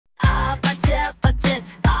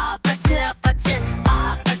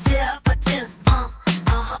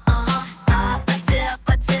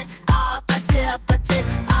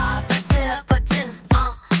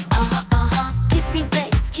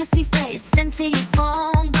to your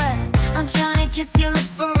phone, but I'm trying to kiss your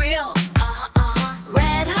lips for real.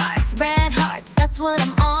 Red hearts, that's what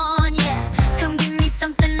I'm on, yeah. Come give me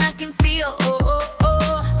something I can feel. Oh, oh,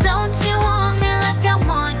 oh. Don't you want me like I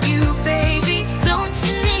want you, baby? Don't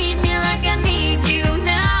you need me like I need you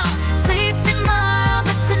now? Sleep tomorrow,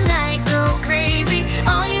 but tonight go crazy.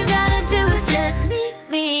 All you gotta do is just meet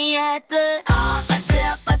me at the APT,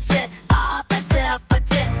 APT,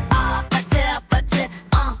 APT, APT, APT, APT,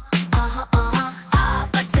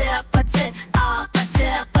 APT, APT,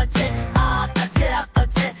 APT,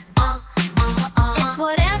 APT, APT.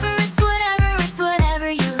 It's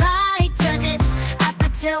whatever you like. Turn this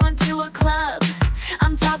APT into a club.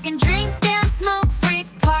 I'm talking drink, dance, smoke, freak,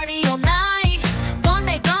 party all night.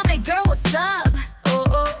 Gombe, girl, what's up? Oh,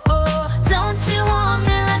 oh, oh. Don't you want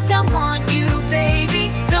me like I want you,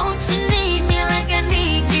 baby? Don't you need me like I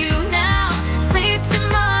need you now? Sleep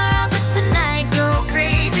tomorrow, but tonight go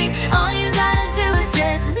crazy. All you gotta do is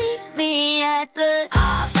just meet me at the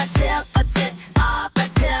APT, APT, APT,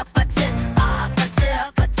 APT,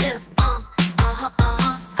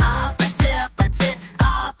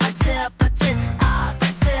 APT,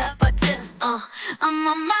 APT, I'm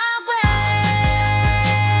on my way.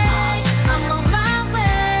 I'm on my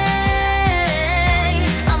way.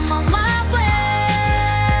 I'm on my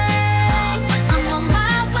way. I'm on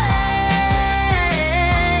my way.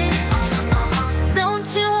 Don't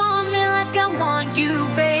you want me like I want you,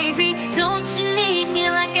 baby? Don't you need me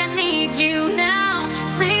like I need you now?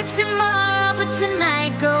 Sleep tomorrow, but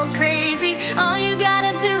tonight go crazy. All you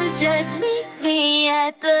gotta do is just meet me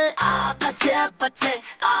at the APT, APT,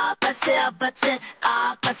 APT, APT,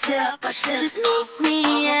 APT, APT. Just meet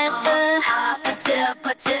me at the APT,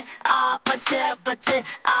 APT, APT, APT,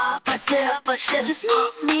 APT, APT. Just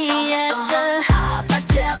meet me at the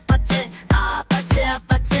APT, APT, APT,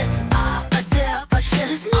 APT.